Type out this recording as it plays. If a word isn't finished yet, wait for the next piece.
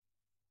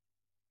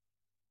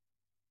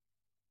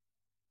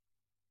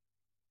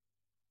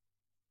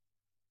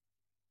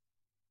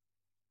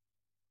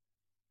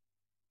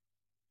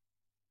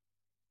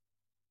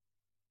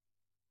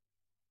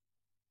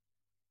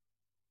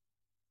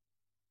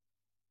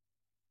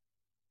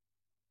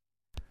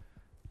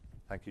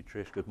Thank you,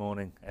 Trish. Good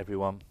morning,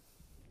 everyone.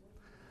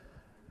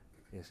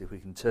 Yes, if we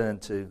can turn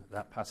to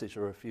that passage,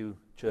 or a few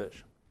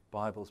church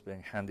Bibles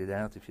being handed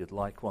out if you'd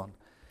like one.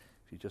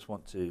 If you just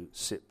want to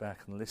sit back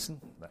and listen,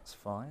 that's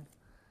fine.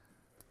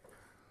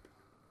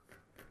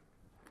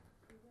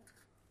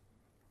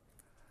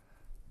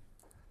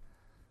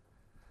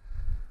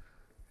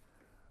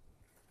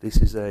 This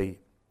is a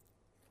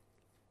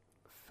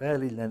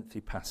fairly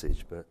lengthy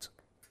passage, but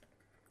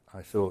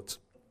I thought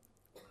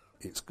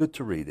it's good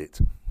to read it,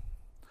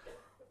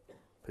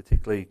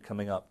 particularly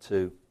coming up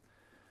to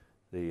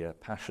the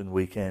Passion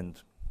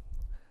Weekend.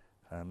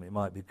 It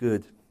might be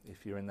good,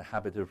 if you're in the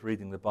habit of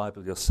reading the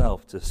Bible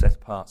yourself, to set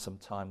apart some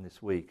time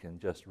this week and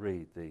just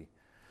read the,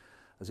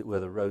 as it were,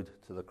 the road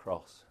to the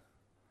cross,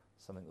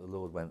 something the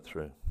Lord went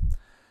through.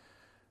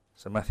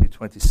 So Matthew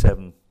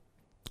 27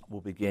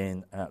 will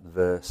begin at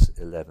verse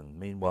 11.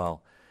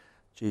 Meanwhile,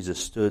 Jesus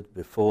stood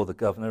before the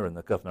governor, and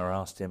the governor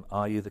asked him,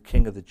 "Are you the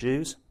king of the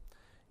Jews?"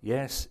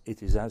 "Yes,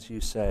 it is as you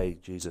say,"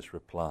 Jesus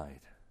replied.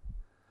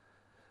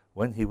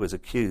 When he was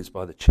accused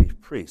by the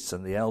chief priests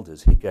and the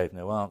elders, he gave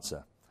no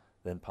answer.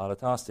 Then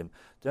Pilate asked him,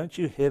 "Don't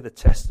you hear the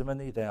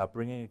testimony they are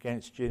bringing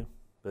against you?"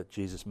 But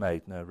Jesus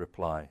made no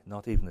reply,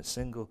 not even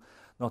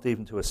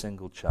to a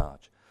single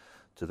charge,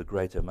 to the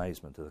great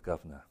amazement of the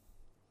governor.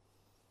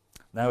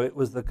 Now it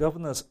was the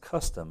governor's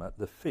custom at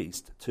the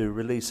feast to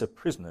release a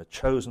prisoner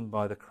chosen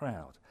by the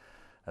crowd.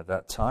 At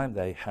that time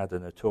they had a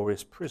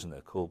notorious prisoner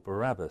called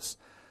Barabbas.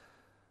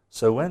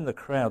 So when the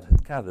crowd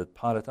had gathered,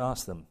 Pilate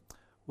asked them,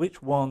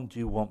 "Which one do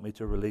you want me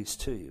to release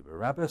to you,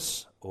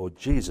 Barabbas or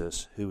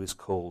Jesus, who is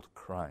called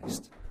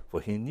Christ?" For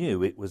he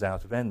knew it was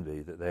out of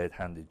envy that they had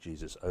handed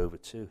Jesus over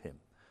to him.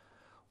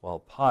 While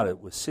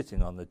Pilate was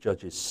sitting on the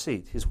judge's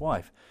seat, his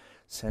wife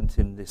sent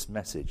him this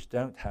message: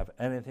 "Don't have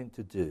anything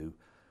to do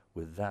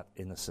with that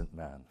innocent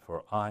man,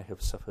 for I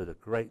have suffered a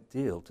great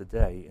deal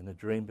today in a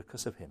dream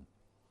because of him."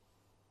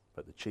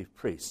 But the chief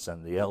priests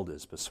and the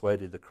elders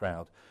persuaded the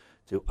crowd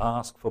to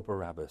ask for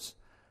Barabbas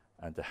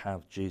and to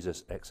have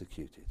Jesus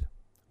executed.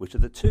 "Which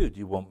of the two do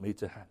you want me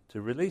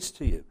to release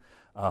to you?"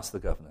 asked the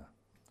governor.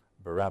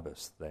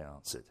 "Barabbas," they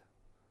answered.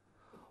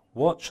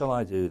 "What shall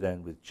I do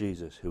then with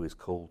Jesus, who is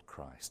called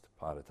Christ?"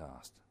 Pilate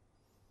asked.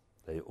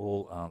 They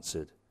all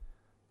answered,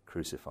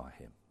 "Crucify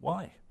him."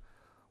 "Why?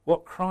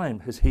 What crime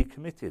has he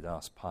committed?"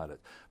 asked Pilate.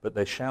 But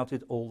they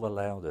shouted all the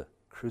louder,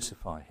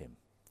 "Crucify him."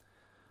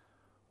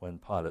 When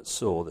Pilate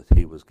saw that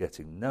he was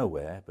getting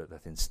nowhere, but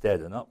that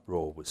instead an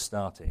uproar was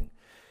starting,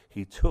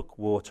 he took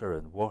water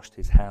and washed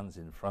his hands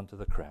in front of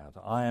the crowd.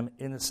 "I am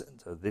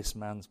innocent of this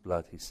man's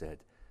blood," he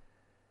said.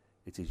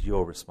 "It is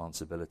your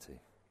responsibility."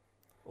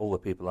 All the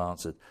people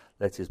answered,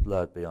 "Let his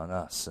blood be on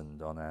us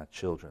and on our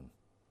children."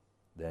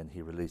 Then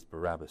he released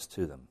Barabbas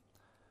to them.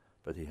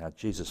 But he had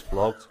Jesus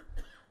flogged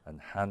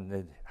and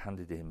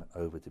handed him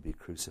over to be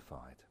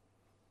crucified.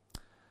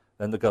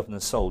 Then the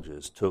governor's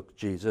soldiers took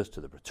Jesus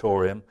to the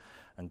praetorium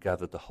and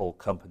gathered the whole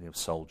company of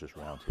soldiers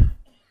round him.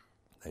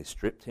 They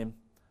stripped him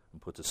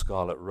and put a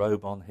scarlet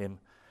robe on him,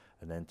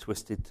 and then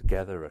twisted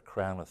together a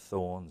crown of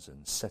thorns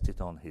and set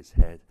it on his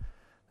head.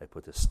 They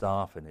put a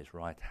staff in his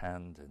right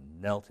hand and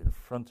knelt in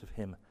front of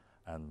him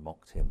and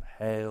mocked him.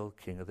 "Hail,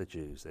 King of the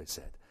Jews," they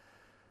said.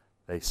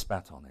 They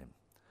spat on him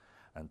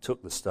and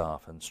took the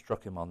staff and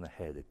struck him on the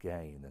head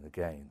again and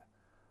again.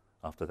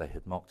 After they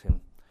had mocked him,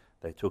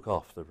 they took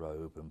off the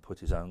robe and put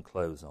his own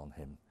clothes on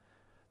him.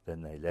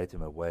 Then they led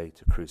him away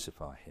to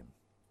crucify him.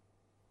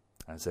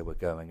 As they were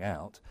going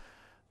out,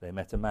 they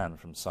met a man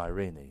from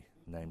Cyrene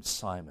named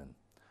Simon,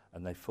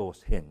 and they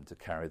forced him to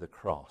carry the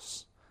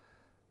cross.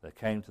 They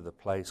came to the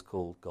place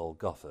called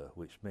Golgotha,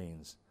 which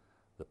means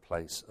the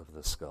place of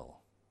the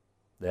skull.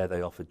 There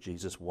they offered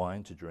Jesus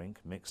wine to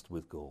drink mixed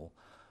with gall,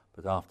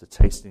 but after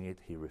tasting it,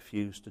 he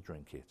refused to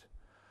drink it.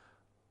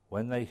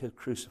 When they had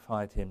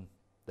crucified him,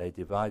 they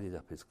divided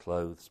up his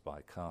clothes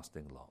by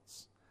casting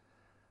lots.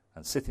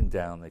 And sitting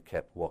down, they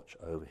kept watch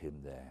over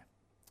him there.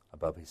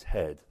 Above his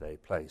head they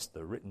placed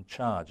the written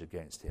charge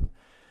against him: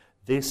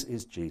 "This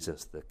is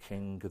Jesus, the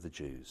King of the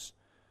Jews."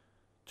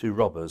 2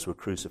 robbers were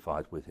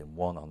crucified with him,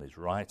 one on his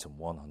right and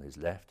one on his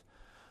left.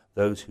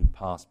 Those who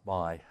passed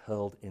by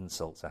hurled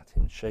insults at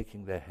him,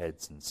 shaking their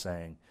heads and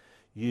saying,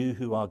 "You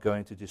who are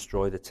going to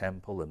destroy the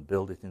temple and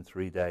build it in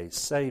 3 days,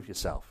 save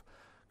yourself.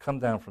 Come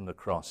down from the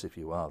cross if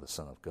you are the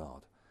Son of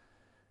God."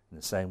 In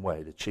the same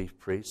way, the chief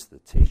priests, the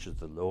teachers of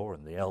the law,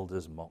 and the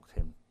elders mocked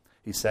him.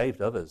 "He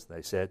saved others,"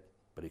 they said,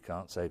 "but he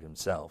can't save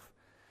himself.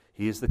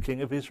 He is the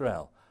King of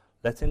Israel.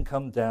 Let him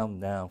come down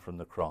now from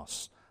the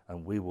cross,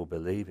 and we will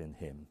believe in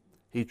him.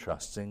 He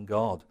trusts in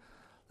God.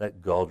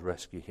 Let God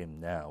rescue him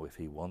now if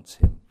he wants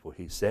him, for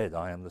he said,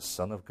 'I am the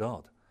Son of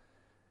God.'"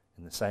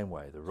 In the same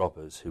way, the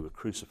robbers who were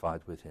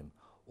crucified with him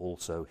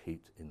also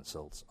heaped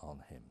insults on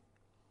him.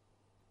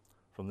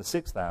 From the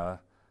 6th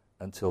hour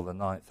until the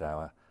 9th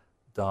hour,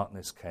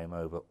 darkness came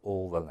over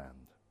all the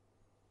land.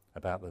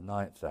 About the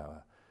 9th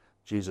hour,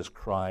 Jesus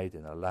cried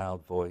in a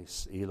loud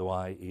voice,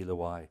 "Eloi,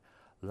 Eloi,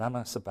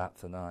 lama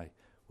sabachthani,"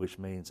 which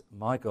means,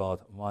 my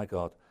God,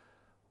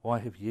 why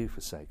have you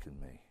forsaken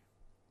me?"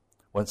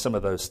 When some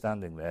of those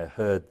standing there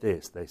heard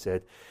this, they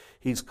said,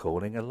 "He's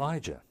calling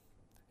Elijah."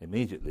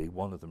 Immediately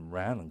one of them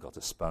ran and got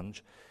a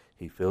sponge.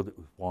 He filled it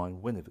with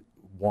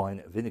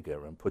wine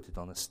vinegar and put it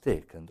on a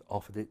stick and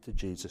offered it to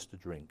Jesus to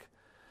drink.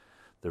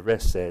 The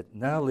rest said,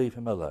 "Now leave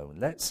him alone.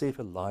 Let's see if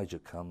Elijah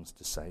comes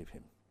to save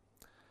him."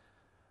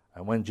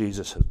 And when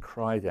Jesus had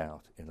cried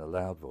out in a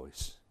loud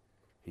voice,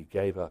 he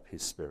gave up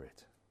his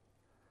spirit.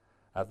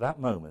 At that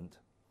moment,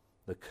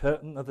 the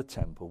curtain of the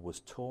temple was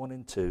torn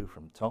in two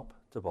from top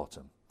to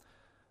bottom.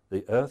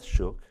 The earth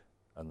shook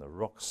and the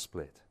rocks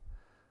split.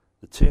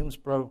 The tombs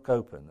broke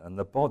open, and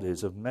the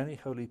bodies of many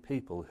holy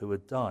people who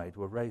had died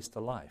were raised to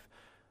life.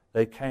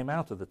 They came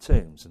out of the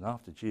tombs, and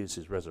after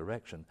Jesus'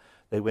 resurrection,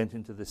 they went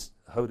into this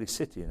holy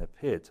city and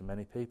appeared to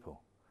many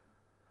people.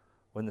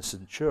 When the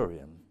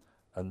centurion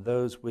and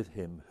those with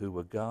him who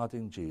were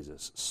guarding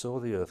Jesus saw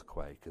the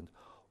earthquake and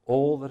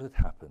all that had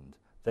happened,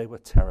 they were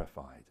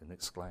terrified and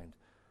exclaimed,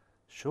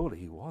 "Surely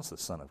he was the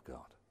Son of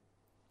God."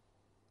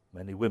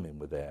 Many women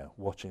were there,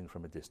 watching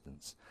from a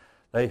distance.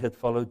 They had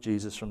followed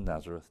Jesus from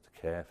Nazareth to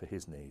care for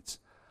his needs.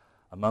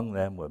 Among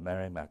them were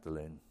Mary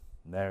Magdalene,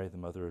 Mary the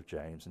mother of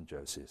James and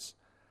Joseph,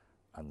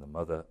 and the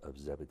mother of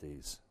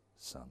Zebedee's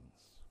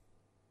sons.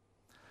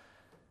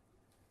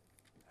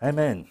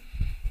 Amen.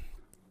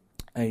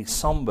 A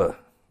somber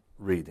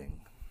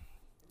reading.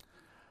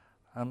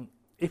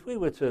 If we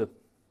were to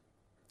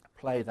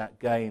play that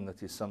game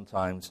that is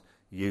sometimes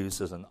used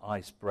as an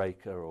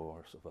icebreaker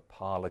or sort of a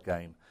parlour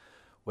game,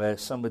 where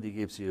somebody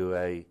gives you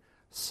a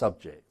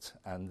subject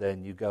and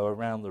then you go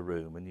around the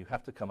room and you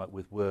have to come up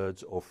with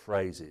words or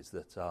phrases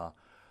that are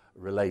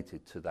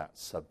related to that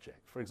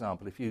subject. For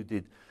example, if you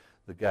did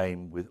the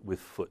game with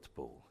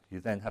football, you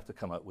then have to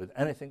come up with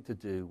anything to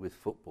do with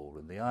football,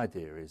 and the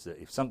idea is that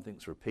if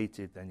something's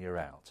repeated, then you're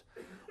out,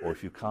 or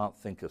if you can't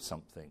think of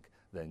something,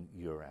 then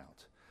you're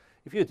out.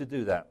 If you had to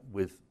do that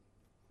with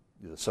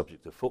the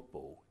subject of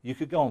football, you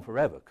could go on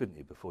forever, couldn't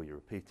you, before you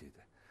repeated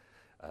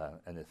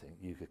anything.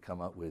 You could come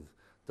up with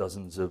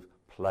dozens of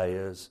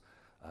players,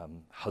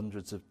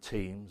 hundreds of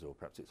teams, or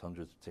perhaps it's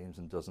hundreds of teams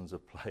and dozens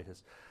of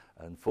players,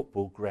 and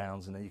football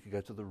grounds, and then you could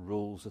go to the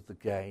rules of the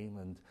game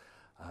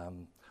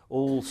and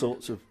all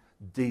sorts of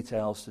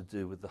details to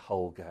do with the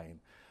whole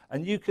game.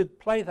 And you could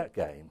play that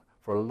game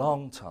for a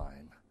long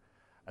time,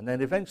 and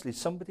then eventually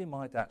somebody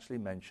might actually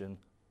mention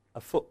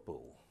a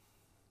football.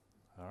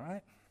 All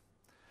right?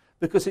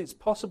 Because it's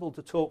possible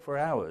to talk for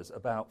hours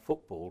about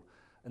football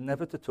and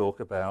never to talk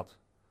about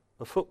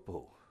a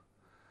football.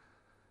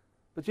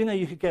 But you know,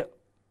 you could get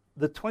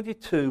the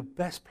 22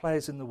 best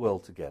players in the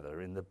world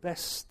together in the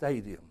best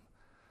stadium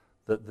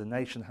that the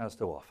nation has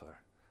to offer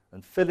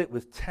and fill it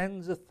with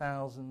tens of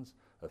thousands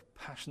of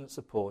passionate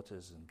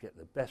supporters and get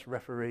the best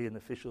referee and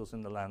officials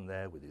in the land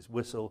there with his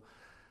whistle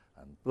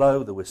and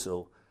blow the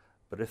whistle.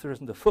 But if there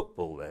isn't a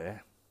football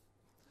there,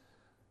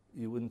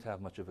 you wouldn't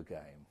have much of a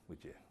game,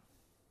 would you?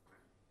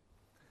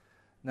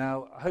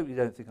 Now, I hope you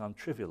don't think I'm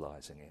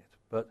trivialising it,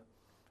 but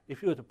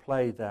if you were to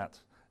play that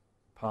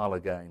parlour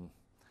game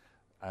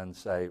and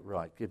say,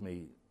 right, give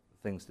me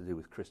things to do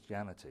with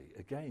Christianity,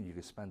 again, you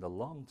could spend a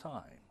long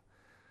time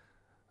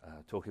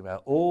talking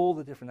about all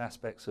the different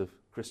aspects of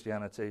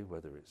Christianity,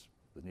 whether it's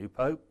the new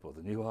Pope or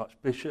the new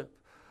Archbishop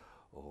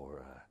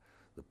or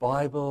the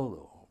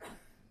Bible or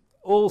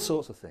all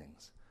sorts of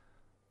things.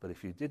 But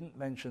if you didn't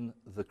mention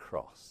the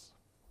cross,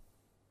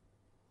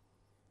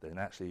 then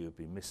actually you'd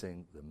be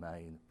missing the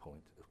main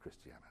point of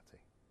Christianity.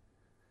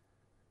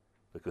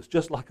 Because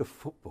just like a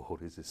football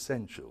is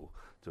essential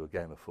to a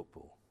game of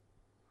football,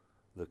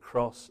 the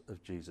cross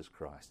of Jesus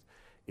Christ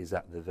is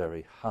at the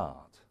very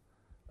heart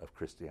of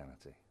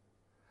Christianity.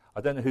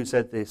 I don't know who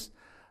said this.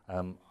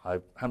 I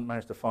haven't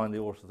managed to find the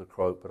author of the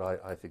quote, but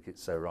I think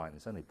it's so right.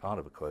 It's only part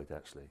of a quote,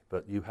 actually.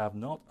 But you have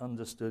not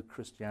understood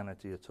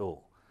Christianity at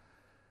all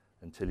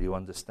until you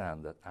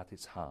understand that at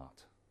its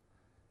heart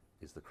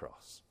is the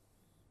cross.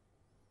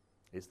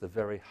 It's the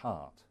very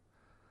heart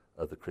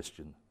of the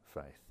Christian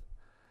faith.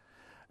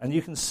 And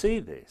you can see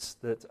this,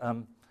 that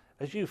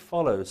as you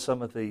follow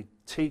some of the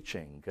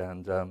teaching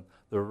and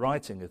the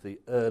writing of the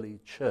early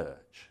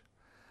church,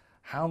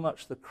 how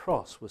much the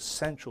cross was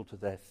central to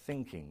their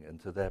thinking and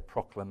to their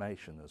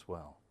proclamation as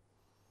well.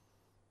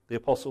 The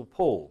Apostle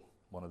Paul,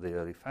 one of the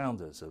early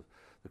founders of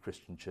the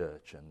Christian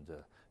church and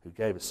who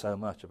gave us so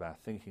much of our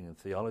thinking and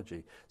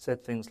theology,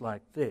 said things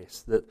like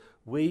this, that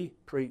we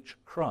preach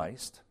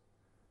Christ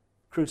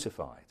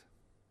crucified.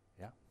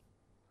 Yeah?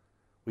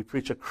 We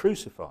preach a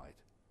crucified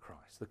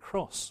Christ. The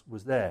cross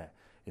was there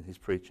in his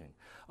preaching.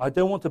 I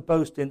don't want to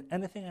boast in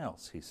anything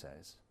else, he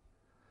says,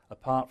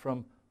 apart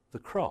from the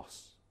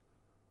cross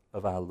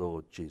of our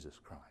Lord Jesus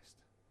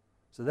Christ.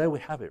 So there we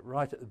have it,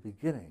 right at the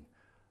beginning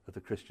of the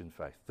Christian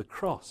faith. The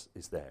cross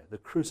is there. The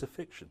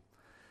crucifixion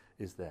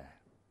is there.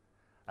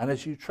 And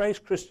as you trace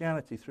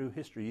Christianity through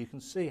history, you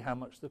can see how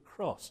much the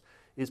cross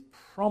is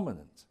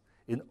prominent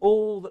in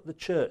all that the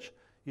church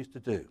used to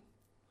do.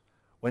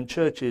 When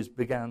churches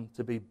began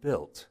to be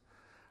built,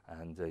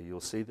 and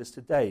you'll see this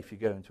today if you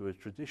go into a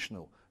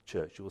traditional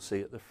church, you will see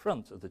at the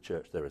front of the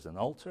church there is an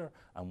altar,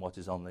 and what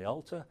is on the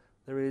altar?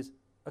 There is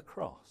a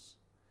cross.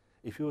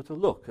 If you were to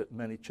look at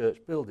many church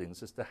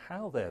buildings as to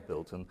how they're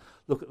built and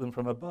look at them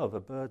from above, a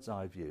bird's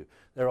eye view,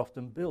 they're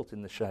often built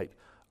in the shape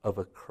of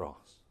a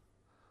cross.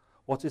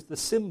 What is the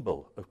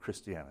symbol of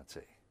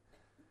Christianity?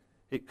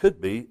 It could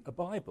be a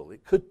Bible,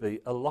 it could be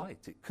a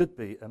light, it could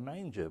be a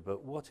manger,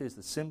 but what is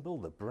the symbol,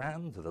 the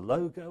brand, the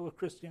logo of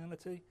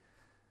Christianity?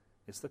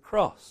 It's the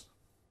cross.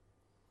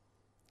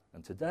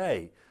 And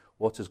today,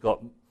 what has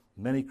got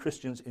many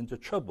Christians into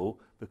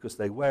trouble because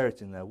they wear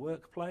it in their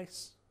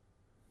workplace,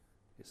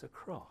 it's a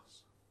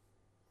cross.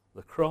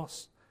 The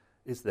cross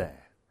is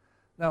there.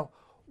 Now,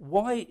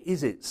 why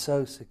is it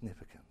so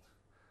significant?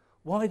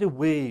 Why do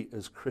we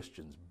as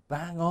Christians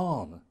bang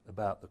on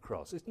about the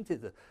cross? Isn't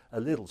it a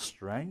little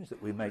strange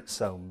that we make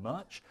so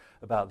much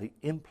about the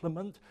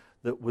implement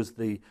that was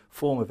the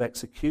form of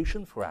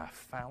execution for our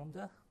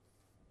founder?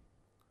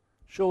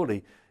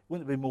 Surely,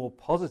 wouldn't it be more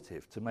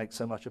positive to make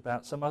so much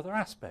about some other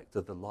aspect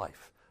of the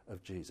life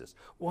of Jesus?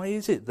 Why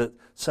is it that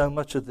so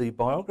much of the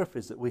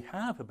biographies that we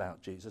have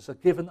about Jesus are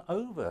given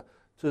over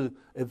to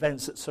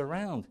events that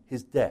surround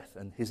his death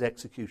and his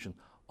execution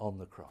on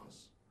the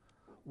cross?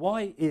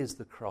 Why is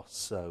the cross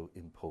so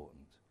important?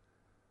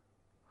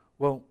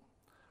 Well,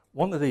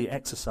 one of the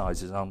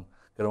exercises I'm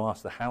going to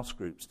ask the house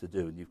groups to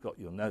do, and you've got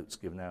your notes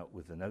given out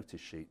with the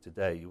notice sheet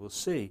today, you will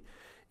see,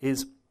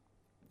 is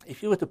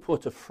if you were to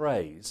put a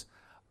phrase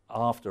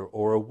after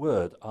or a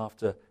word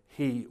after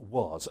he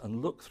was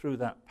and look through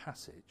that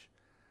passage,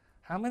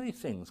 how many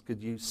things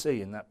could you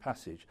see in that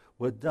passage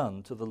were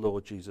done to the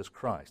Lord Jesus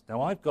Christ?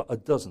 Now, I've got a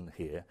dozen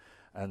here,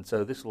 and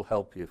so this will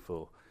help you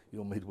for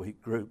your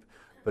midweek group,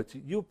 but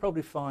you'll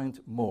probably find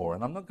more,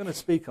 and I'm not going to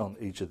speak on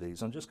each of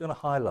these, I'm just going to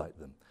highlight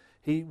them.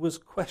 He was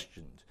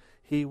questioned,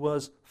 he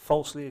was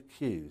falsely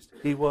accused,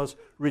 he was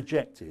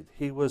rejected,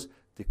 he was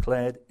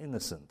declared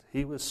innocent,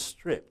 he was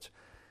stripped,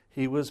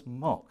 he was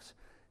mocked,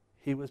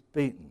 he was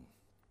beaten,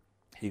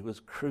 he was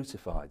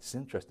crucified. It's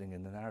interesting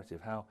in the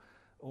narrative how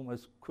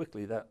almost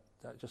quickly that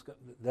just got,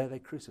 there they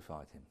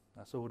crucified him.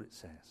 That's all it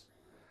says.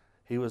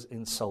 He was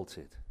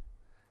insulted.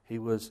 He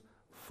was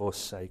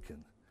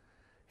forsaken.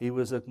 He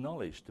was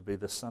acknowledged to be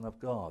the Son of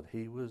God.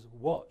 He was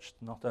watched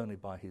not only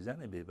by his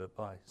enemy but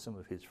by some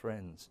of his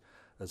friends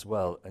as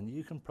well. And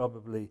you can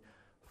probably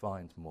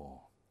find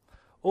more.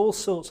 All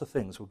sorts of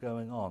things were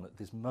going on at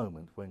this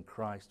moment when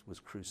Christ was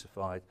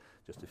crucified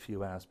just a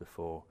few hours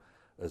before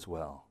as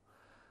well.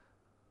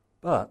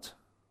 But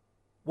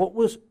what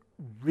was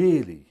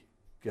really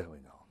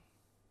going on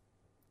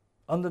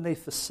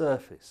underneath the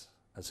surface,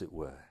 as it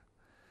were?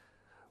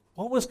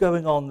 What was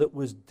going on that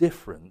was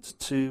different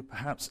to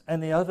perhaps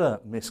any other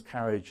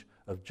miscarriage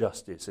of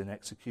justice in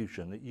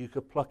execution that you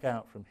could pluck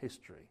out from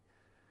history?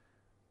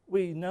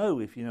 We know,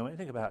 if you know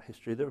anything about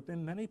history, there have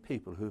been many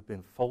people who have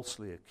been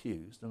falsely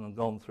accused and have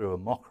gone through a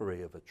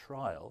mockery of a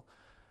trial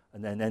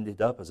and then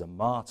ended up as a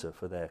martyr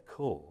for their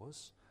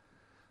cause.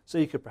 So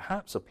you could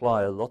perhaps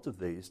apply a lot of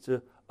these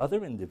to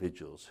other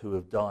individuals who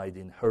have died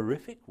in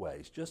horrific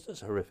ways, just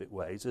as horrific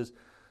ways as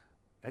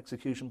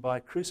execution by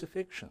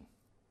crucifixion.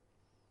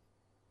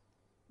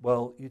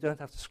 Well, you don't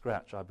have to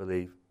scratch, I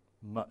believe,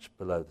 much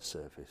below the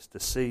surface to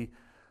see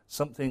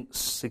something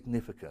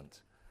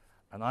significant,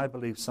 and I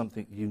believe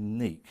something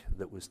unique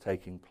that was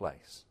taking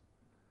place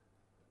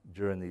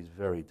during these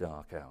very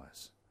dark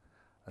hours.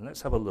 And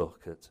let's have a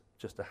look at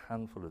just a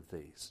handful of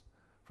these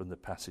from the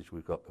passage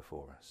we've got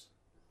before us.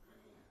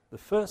 The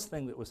first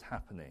thing that was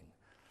happening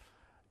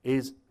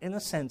is, in a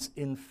sense,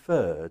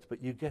 inferred,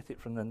 but you get it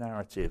from the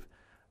narrative,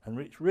 and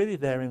it's really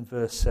there in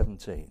verse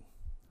 17.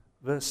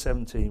 Verse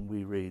 17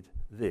 we read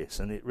this,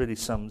 and it really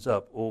sums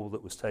up all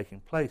that was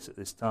taking place at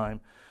this time.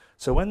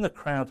 So when the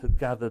crowd had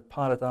gathered,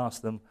 Pilate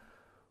asked them,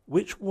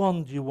 "Which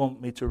one do you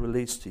want me to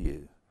release to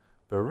you,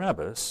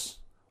 Barabbas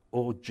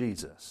or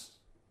Jesus,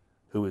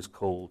 who is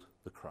called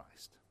the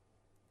Christ?"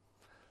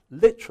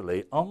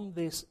 Literally, on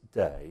this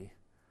day,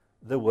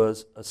 there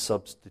was a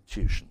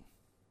substitution.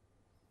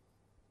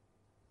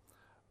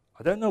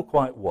 I don't know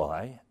quite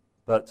why,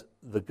 but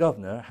the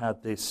governor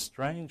had this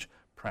strange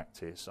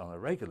practice on a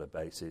regular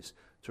basis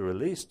to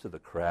release to the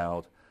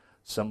crowd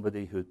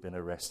somebody who'd been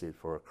arrested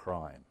for a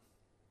crime.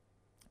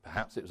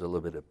 Perhaps it was a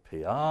little bit of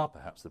PR,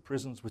 perhaps the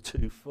prisons were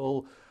too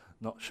full,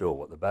 not sure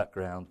what the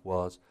background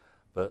was,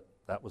 but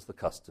that was the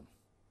custom.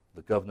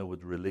 The governor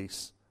would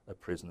release a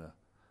prisoner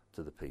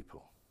to the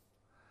people.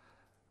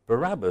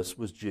 Barabbas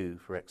was due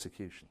for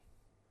execution.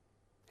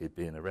 He'd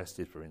been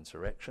arrested for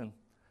insurrection,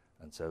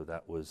 and so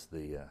that was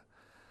the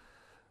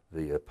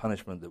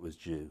punishment that was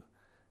due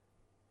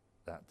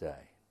that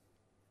day.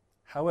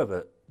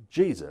 However,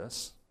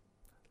 Jesus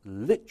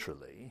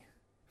literally,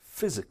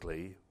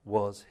 physically,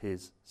 was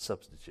his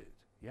substitute.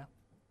 Yeah?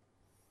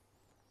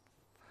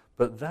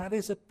 But that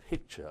is a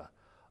picture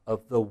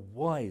of the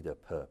wider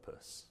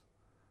purpose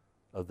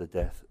of the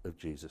death of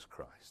Jesus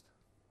Christ.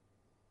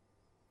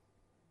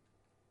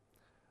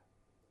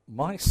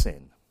 My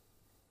sin,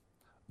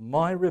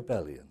 my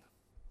rebellion,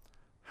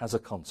 has a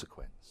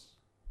consequence.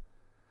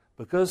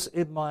 Because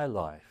in my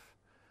life,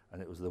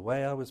 and it was the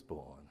way I was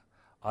born,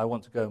 I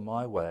want to go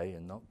my way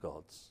and not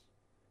God's.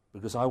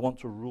 because I want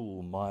to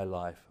rule my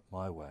life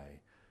my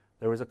way,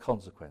 there is a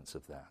consequence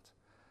of that.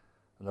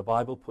 And the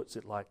Bible puts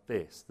it like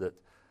this, that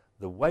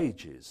the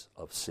wages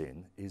of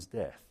sin is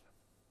death.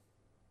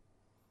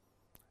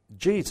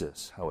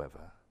 Jesus,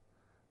 however,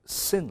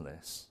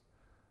 sinless,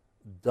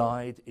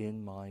 died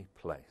in my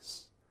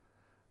place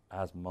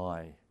as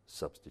my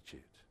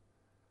substitute.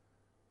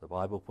 The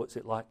Bible puts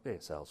it like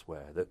this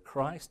elsewhere, that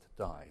Christ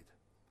died,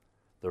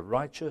 the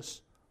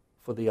righteous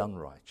for the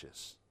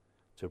unrighteous,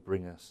 to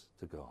bring us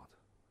to God.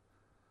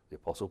 The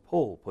Apostle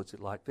Paul puts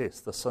it like this,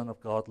 the Son of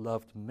God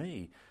loved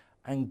me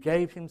and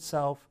gave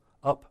himself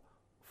up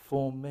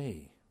for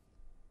me.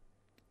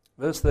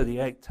 Verse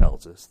 38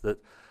 tells us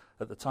that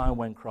at the time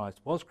when Christ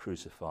was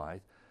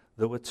crucified,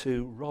 there were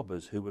 2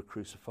 robbers who were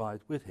crucified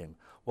with him.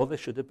 Well, there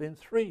should have been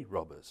 3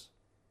 robbers,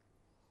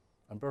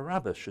 and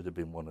Barabbas should have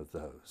been one of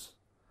those.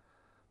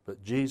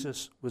 But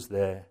Jesus was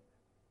there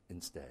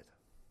instead.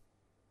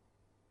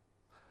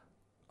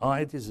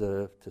 I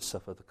deserve to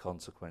suffer the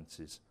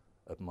consequences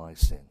of my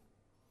sin.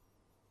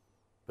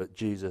 But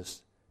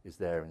Jesus is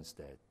there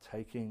instead,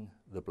 taking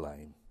the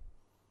blame,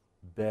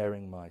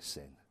 bearing my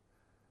sin.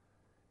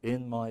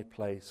 In my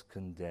place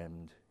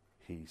condemned,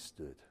 he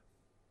stood.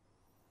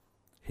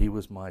 He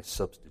was my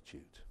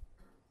substitute.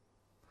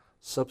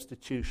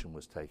 Substitution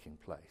was taking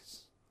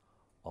place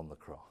on the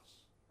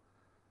cross.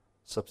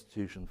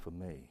 Substitution for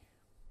me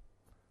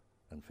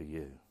and for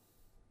you.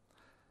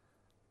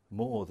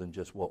 More than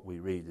just what we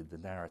read in the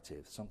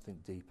narrative, something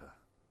deeper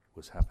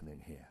was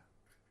happening here.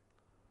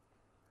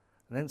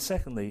 And then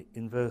secondly,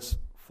 in verse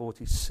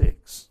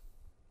 46,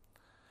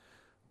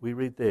 we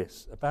read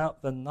this,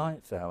 about the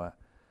 9th hour,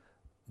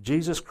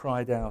 Jesus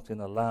cried out in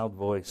a loud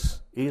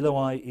voice,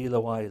 Eloi,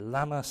 Eloi,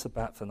 lama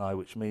sabachthani,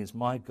 which means,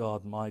 my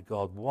God,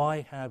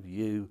 why have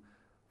you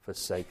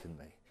forsaken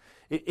me?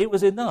 It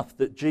was enough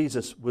that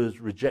Jesus was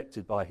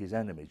rejected by his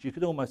enemies. You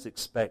could almost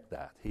expect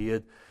that. He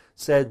had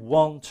said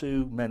one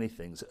too many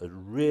things that had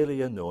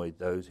really annoyed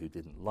those who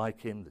didn't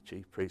like him, the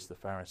chief priests, the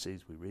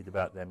Pharisees. We read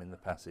about them in the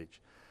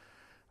passage.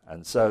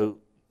 And so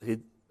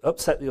he'd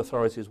upset the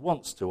authorities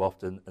once too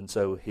often, and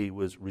so he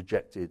was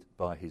rejected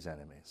by his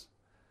enemies.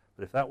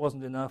 But if that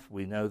wasn't enough,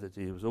 we know that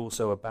he was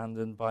also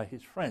abandoned by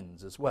his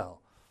friends as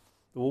well.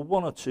 There were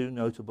 1 or 2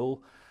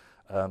 notable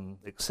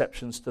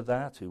exceptions to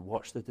that, who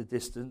watched at a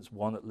distance,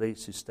 one at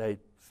least who stayed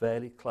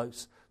fairly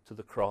close to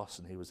the cross,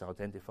 and he was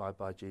identified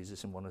by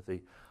Jesus in one of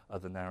the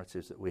other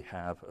narratives that we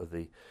have of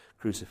the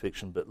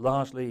crucifixion. But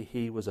largely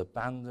he was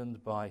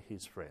abandoned by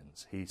his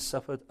friends. He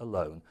suffered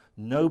alone.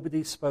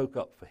 Nobody spoke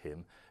up for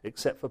him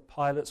except for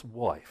Pilate's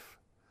wife.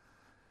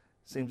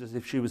 It seems as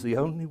if she was the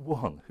only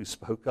one who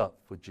spoke up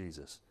for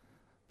Jesus.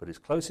 But his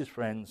closest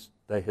friends,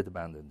 they had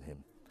abandoned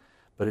him.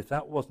 But if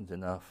that wasn't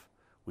enough,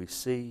 we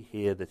see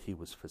here that he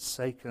was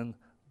forsaken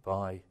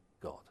by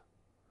God.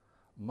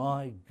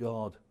 My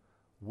God,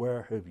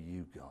 where have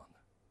you gone?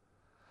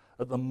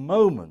 At the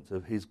moment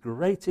of his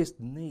greatest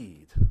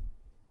need,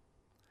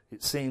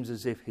 it seems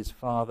as if his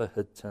Father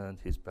had turned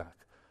his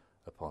back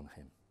upon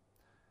him.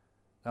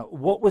 Now,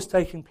 what was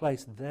taking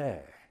place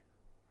there?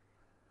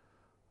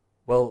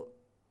 Well,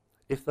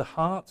 if the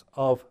heart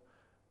of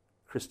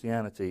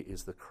Christianity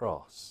is the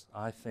cross,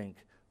 I think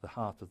the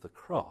heart of the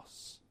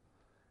cross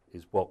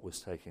is what was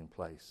taking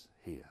place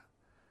here.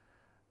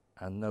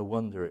 And no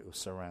wonder it was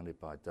surrounded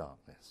by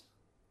darkness.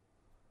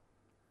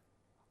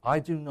 I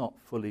do not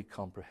fully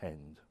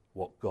comprehend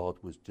what God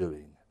was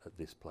doing at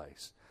this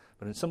place.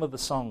 But in some of the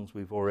songs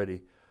we've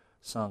already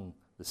sung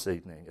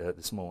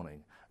this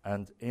morning,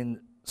 and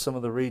in some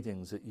of the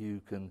readings that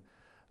you can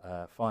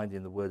find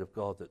in the Word of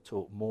God that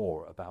talk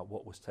more about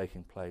what was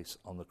taking place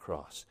on the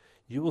cross,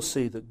 you will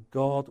see that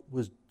God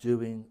was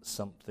doing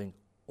something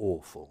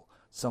awful,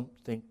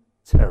 something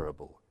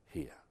terrible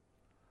here.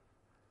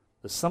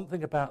 There's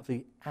something about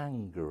the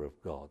anger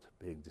of God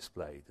being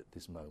displayed at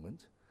this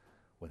moment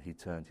when he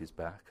turned his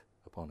back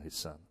upon his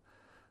Son.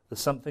 There's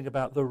something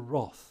about the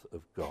wrath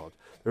of God.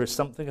 There is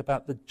something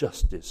about the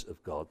justice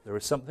of God. There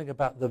is something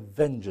about the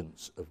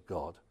vengeance of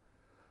God.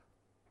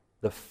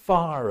 The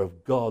fire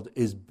of God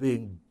is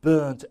being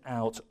burnt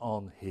out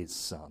on his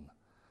Son.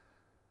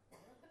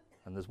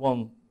 And there's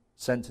one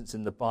sentence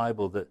in the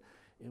Bible that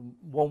in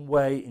one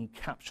way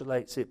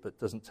encapsulates it but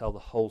doesn't tell the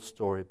whole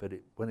story, but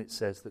when it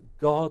says that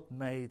God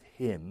made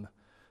him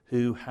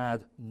who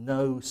had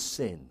no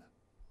sin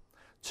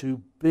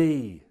to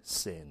be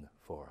sin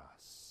for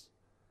us.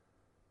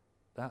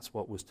 That's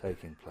what was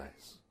taking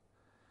place.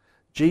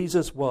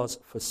 Jesus was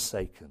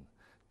forsaken.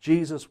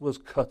 Jesus was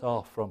cut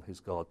off from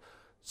his God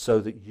so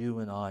that you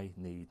and I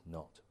need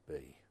not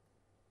be.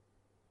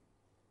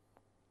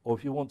 Or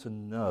if you want to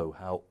know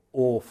how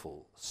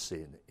awful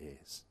sin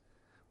is,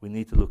 we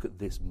need to look at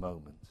this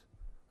moment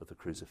of the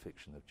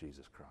crucifixion of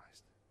Jesus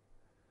Christ.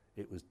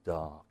 It was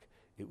dark,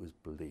 it was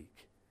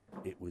bleak,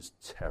 it was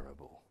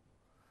terrible.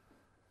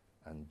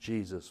 And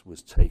Jesus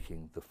was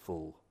taking the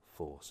full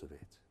force of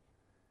it.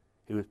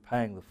 He was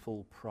paying the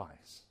full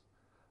price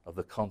of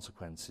the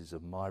consequences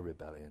of my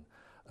rebellion,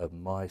 of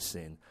my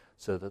sin,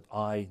 so that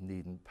I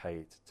needn't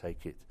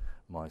take it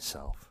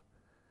myself.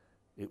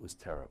 it was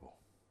terrible.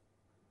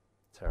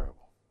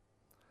 Terrible.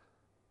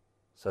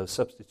 So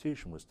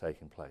substitution was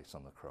taking place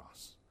on the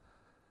cross.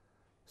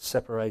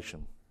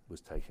 Separation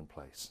was taking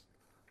place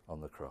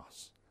on the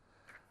cross.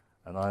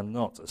 And I'm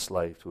not a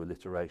slave to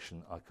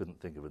alliteration. I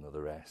couldn't think of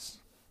another S.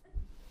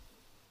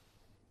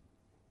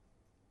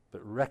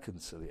 But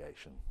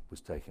reconciliation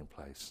was taking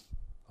place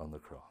on the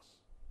cross.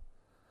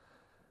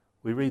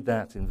 We read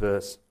that in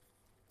verse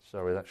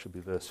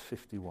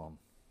 51.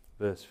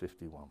 Verse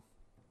 51.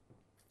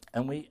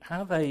 And we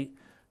have a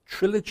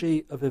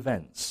trilogy of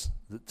events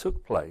that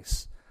took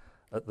place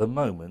at the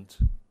moment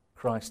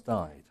Christ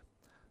died.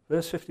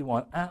 Verse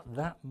 51, at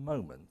that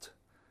moment,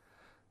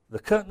 the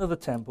curtain of the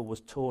temple was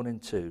torn in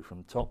two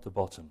from top to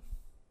bottom.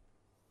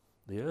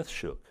 The earth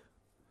shook,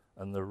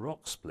 and the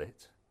rock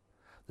split.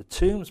 The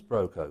tombs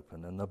broke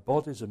open, and the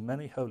bodies of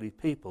many holy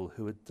people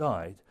who had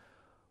died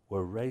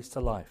were raised to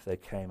life. They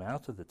came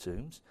out of the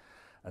tombs,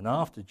 and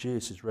after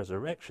Jesus'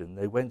 resurrection,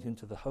 they went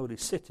into the holy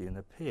city and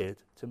appeared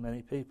to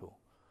many people.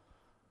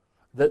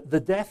 The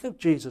death of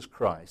Jesus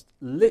Christ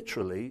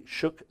literally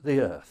shook the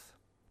earth,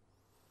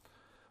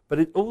 but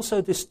it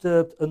also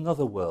disturbed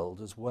another world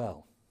as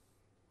well.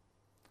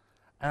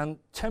 And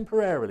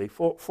temporarily,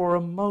 for a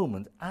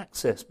moment,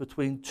 access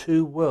between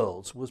two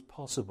worlds was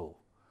possible.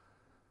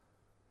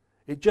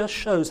 It just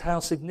shows how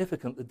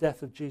significant the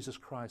death of Jesus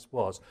Christ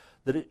was,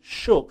 that it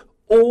shook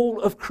all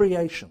of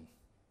creation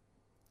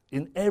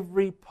in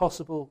every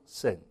possible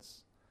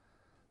sense.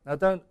 Now,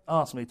 don't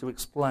ask me to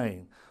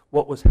explain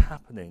what was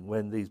happening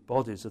when these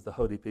bodies of the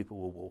holy people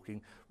were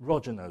walking.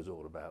 Roger knows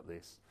all about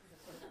this.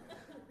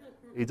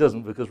 He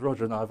doesn't, because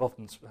Roger and I have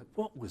often spoken,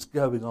 what was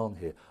going on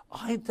here?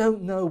 I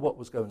don't know what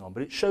was going on,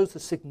 but it shows the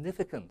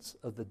significance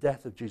of the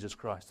death of Jesus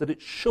Christ, that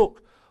it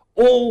shook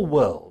all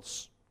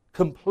worlds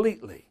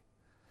completely.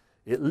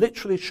 It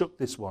literally shook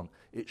this one.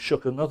 It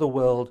shook another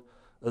world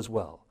as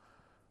well.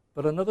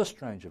 But another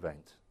strange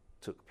event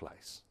took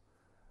place.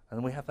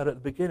 And we have that at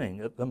the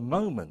beginning. At the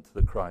moment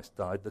that Christ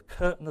died, the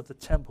curtain of the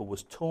temple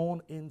was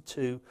torn in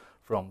two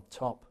from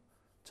top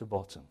to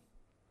bottom.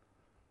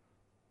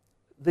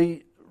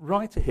 The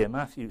writer here,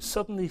 Matthew,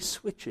 suddenly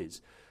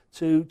switches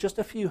to just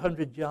a few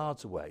hundred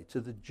yards away to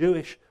the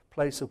Jewish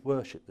place of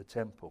worship, the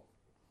temple.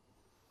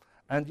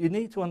 And you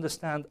need to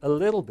understand a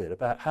little bit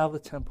about how the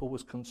temple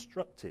was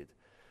constructed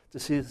to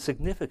see the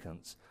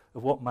significance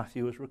of what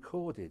Matthew has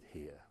recorded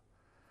here.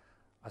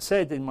 I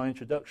said in my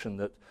introduction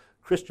that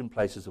Christian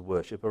places of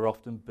worship are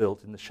often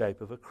built in the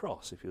shape of a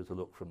cross, if you were to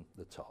look from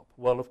the top.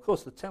 Well, of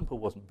course, the temple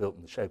wasn't built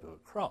in the shape of a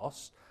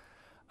cross.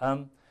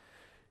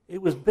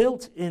 It was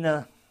built in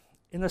a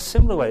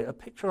similar way. A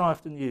picture I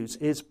often use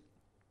is,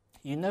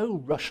 you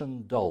know,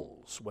 Russian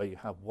dolls, where you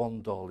have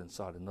one doll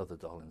inside another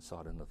doll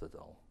inside another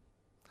doll.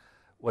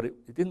 Well,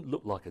 it didn't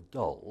look like a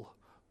doll,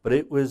 but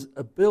it was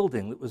a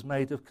building that was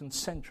made of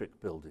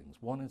concentric buildings,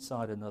 one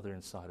inside another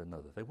inside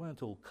another. They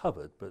weren't all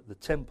covered, but the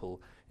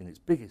temple, in its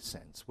biggest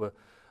sense, were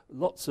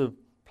lots of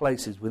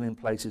places within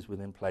places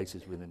within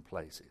places within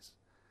places.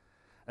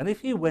 And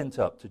if you went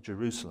up to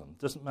Jerusalem,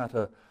 doesn't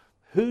matter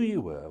who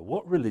you were,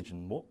 what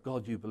religion, what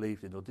God you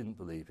believed in or didn't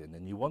believe in,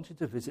 and you wanted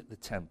to visit the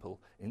temple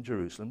in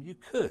Jerusalem, you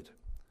could.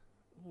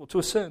 Well, to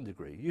a certain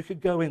degree. You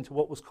could go into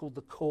what was called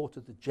the court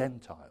of the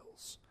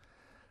Gentiles.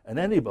 And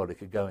anybody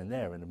could go in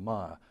there and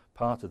admire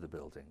part of the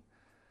building.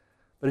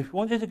 But if you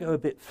wanted to go a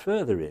bit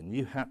further in,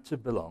 you had to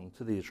belong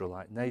to the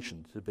Israelite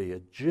nation, to be a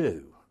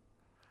Jew.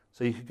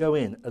 So you could go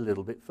in a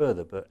little bit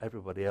further, but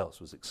everybody else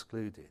was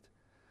excluded.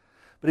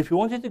 But if you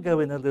wanted to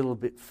go in a little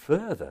bit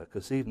further,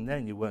 because even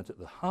then you weren't at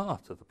the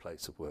heart of the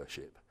place of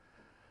worship,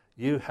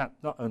 you had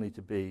not only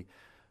to be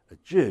a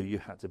Jew, you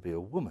had to be a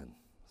woman.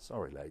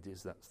 Sorry,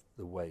 ladies, that's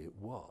the way it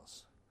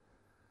was.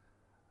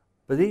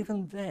 But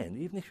even then,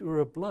 even if you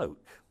were a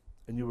bloke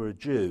and you were a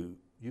Jew,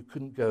 you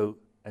couldn't go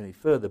any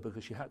further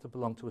because you had to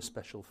belong to a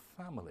special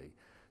family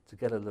to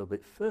get a little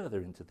bit further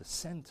into the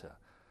center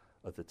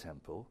of the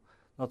temple.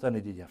 Not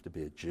only did you have to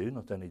be a Jew,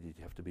 not only did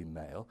you have to be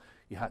male,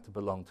 you had to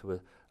belong to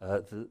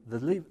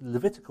the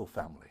Levitical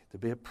family, to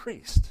be a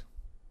priest.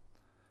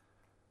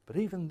 But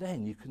even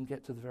then, you couldn't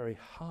get to the very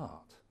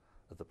heart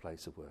of the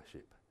place of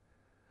worship,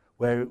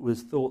 where it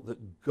was thought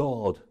that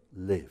God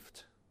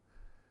lived.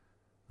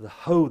 The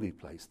holy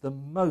place, the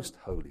most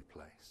holy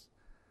place.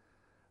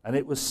 And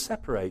it was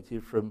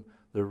separated from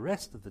the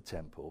rest of the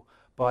temple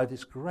by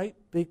this great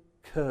big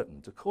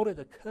curtain. To call it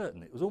a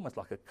curtain, it was almost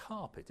like a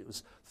carpet. It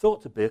was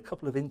thought to be a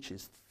couple of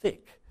inches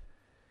thick.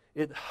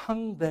 It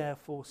hung there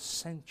for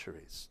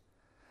centuries,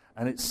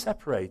 and it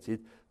separated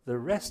the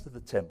rest of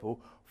the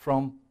temple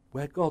from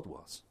where God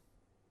was,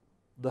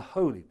 the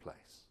holy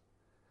place.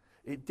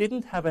 It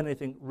didn't have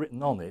anything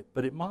written on it,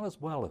 but it might as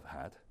well have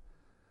had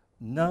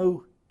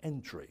no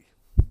entry,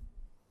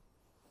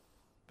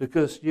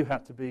 because you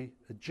had to be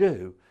a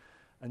Jew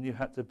and you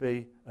had to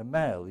be a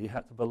male. You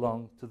had to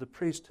belong to the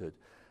priesthood.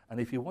 And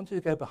if you wanted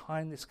to go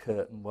behind this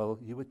curtain, well,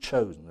 you were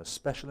chosen. A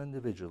special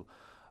individual,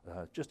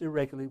 just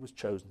irregularly, was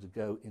chosen to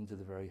go into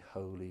the very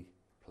holy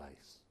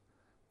place,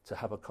 to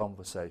have a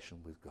conversation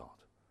with God.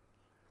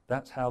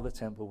 That's how the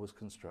temple was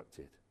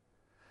constructed.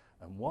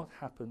 And what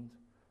happened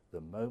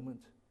the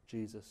moment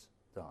Jesus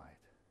died?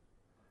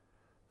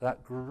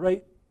 That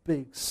great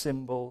big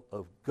symbol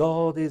of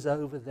God is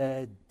over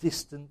there,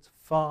 distant,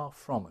 far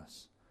from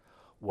us,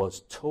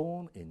 was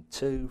torn in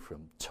two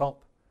from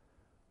top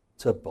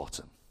to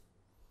bottom.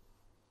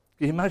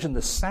 Can you imagine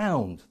the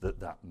sound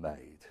that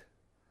made?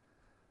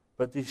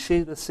 But did you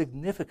see the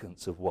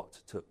significance of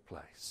what took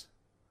place?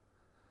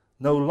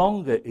 No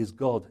longer is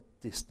God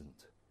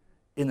distant,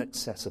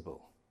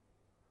 inaccessible.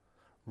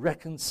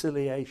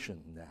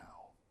 Reconciliation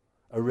now.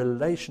 A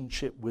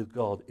relationship with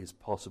God is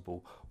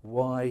possible.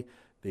 Why?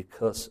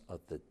 Because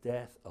of the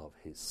death of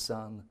his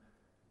Son,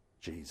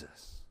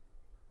 Jesus.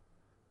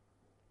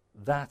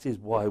 That is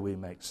why we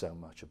make so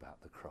much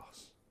about the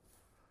cross.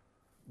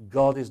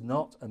 God is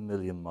not a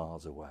million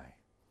miles away.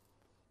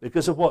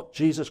 Because of what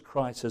Jesus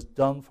Christ has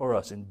done for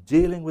us in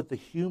dealing with the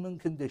human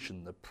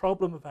condition, the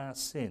problem of our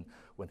sin,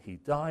 when he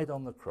died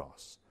on the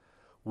cross,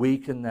 we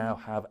can now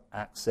have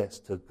access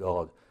to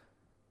God,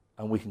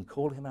 and we can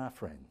call him our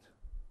friend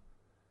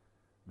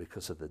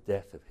because of the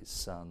death of his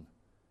Son,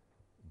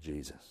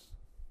 Jesus.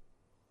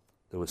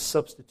 There was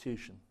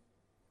substitution,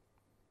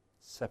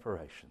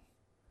 separation.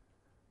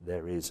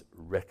 There is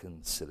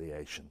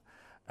reconciliation.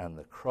 And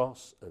the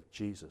cross of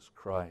Jesus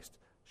Christ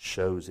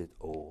shows it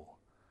all.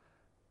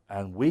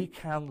 And we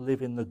can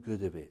live in the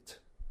good of it.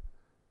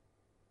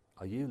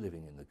 Are you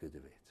living in the good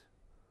of it?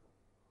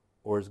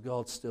 Or is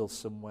God still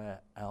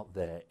somewhere out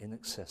there,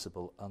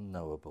 inaccessible,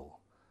 unknowable?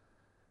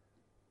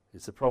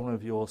 Is the problem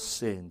of your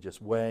sin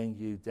just weighing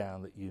you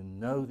down, that you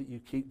know that you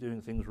keep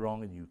doing things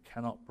wrong and you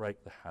cannot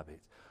break the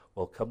habit?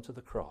 Well, come to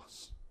the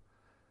cross,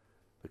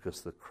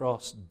 because the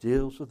cross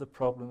deals with the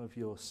problem of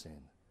your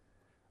sin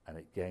and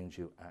it gains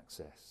you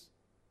access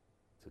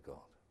to God.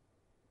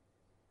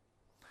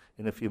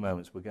 In a few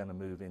moments, we're going to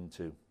move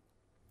into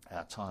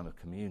our time of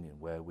communion,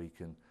 where we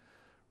can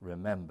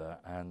remember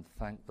and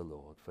thank the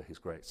Lord for his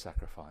great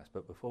sacrifice.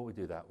 But before we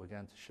do that, we're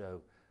going to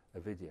show a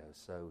video.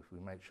 So if we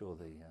make sure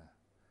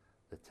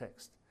the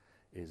text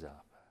is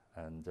up.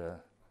 And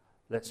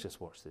let's just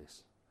watch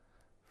this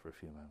for a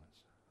few moments.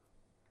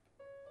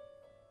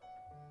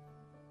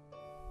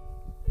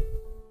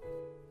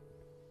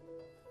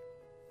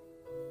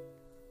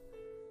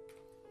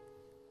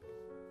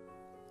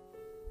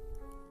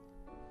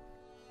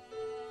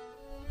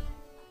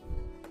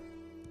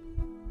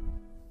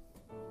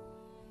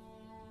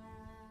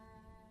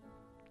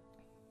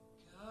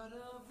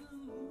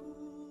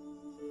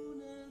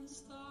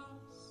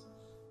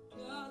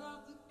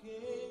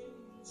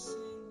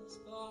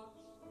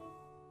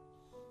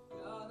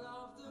 God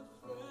of the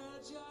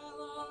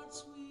fragile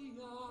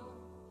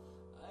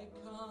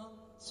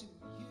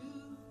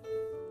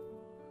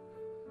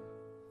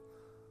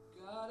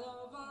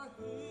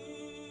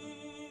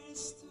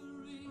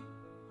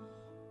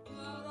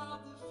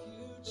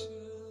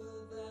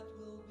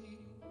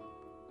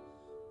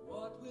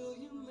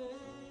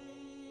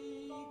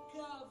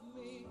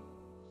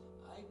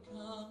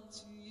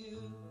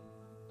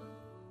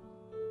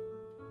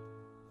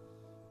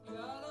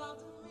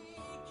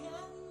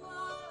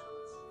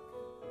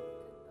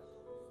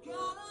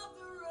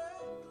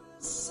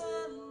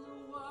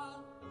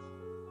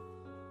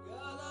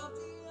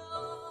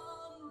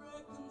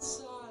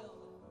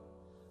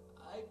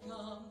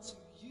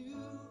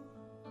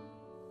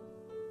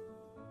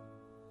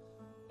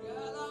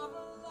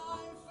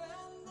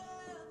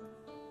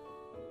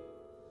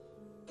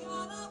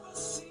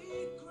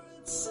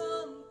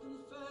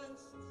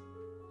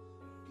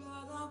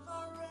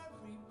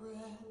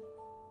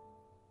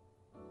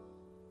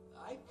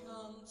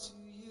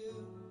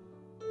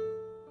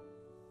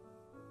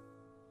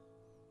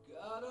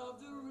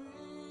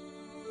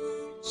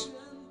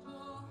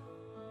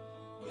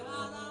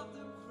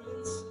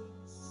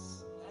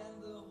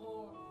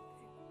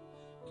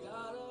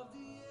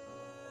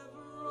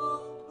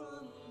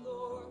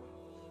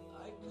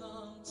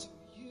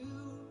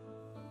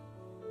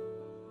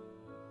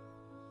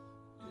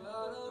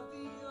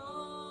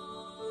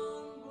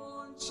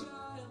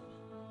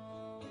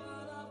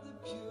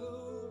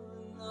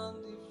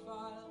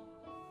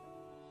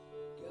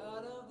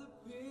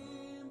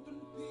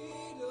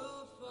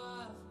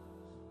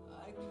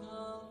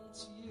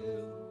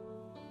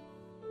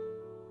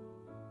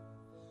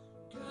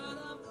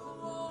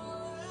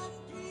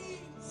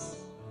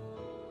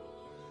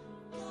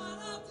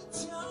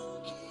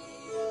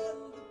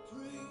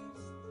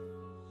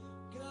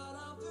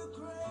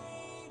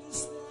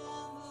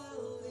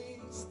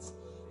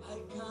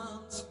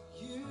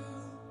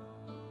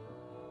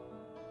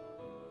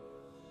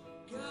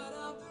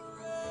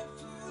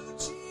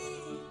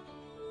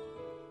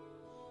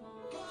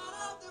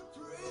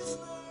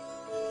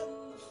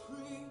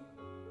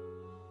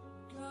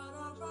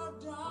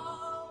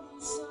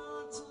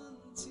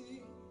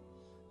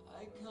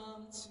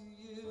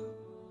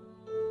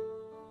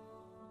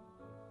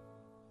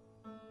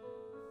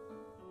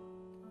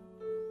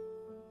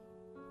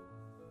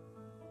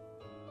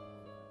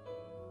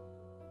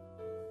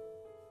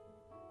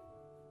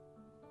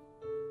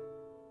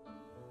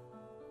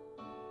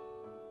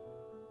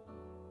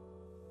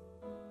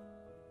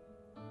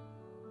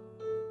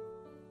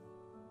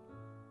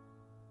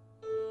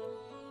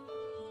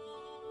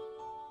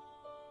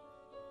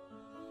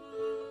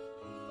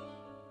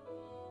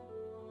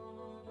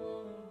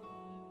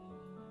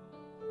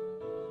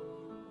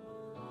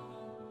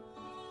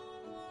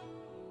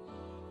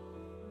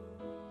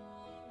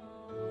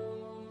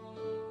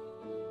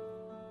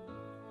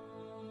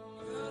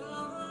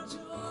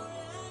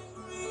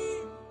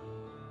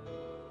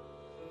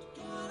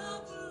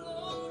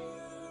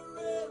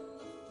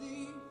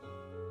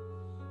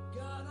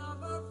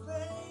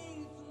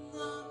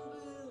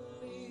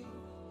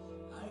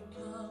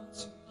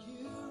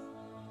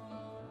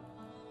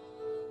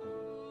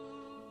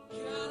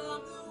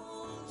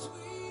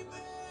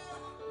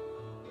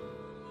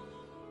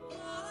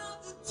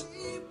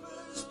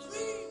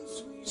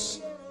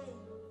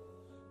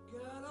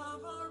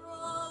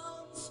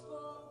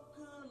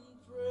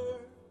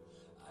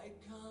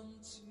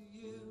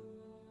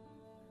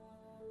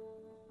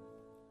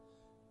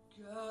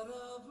God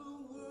of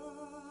a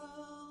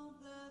world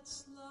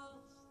that's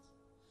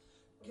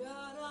lost,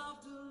 God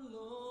of the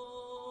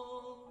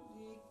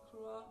lonely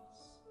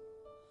cross,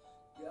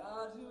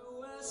 God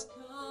who has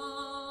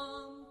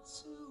come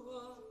to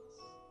us,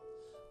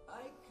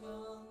 I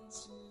come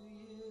to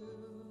you.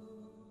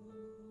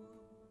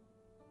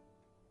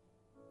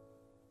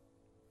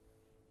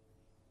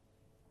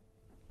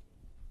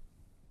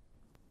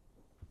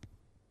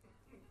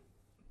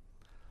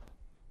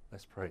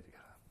 Let's pray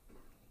together.